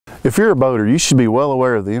If you're a boater, you should be well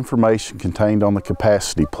aware of the information contained on the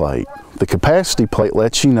capacity plate. The capacity plate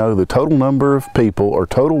lets you know the total number of people or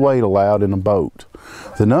total weight allowed in a boat.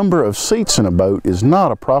 The number of seats in a boat is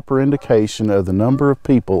not a proper indication of the number of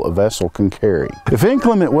people a vessel can carry. If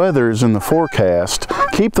inclement weather is in the forecast,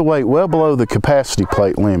 keep the weight well below the capacity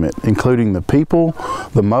plate limit, including the people,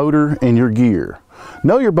 the motor, and your gear.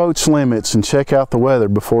 Know your boat's limits and check out the weather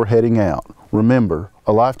before heading out. Remember,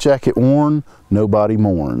 a life jacket worn, nobody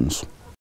mourns.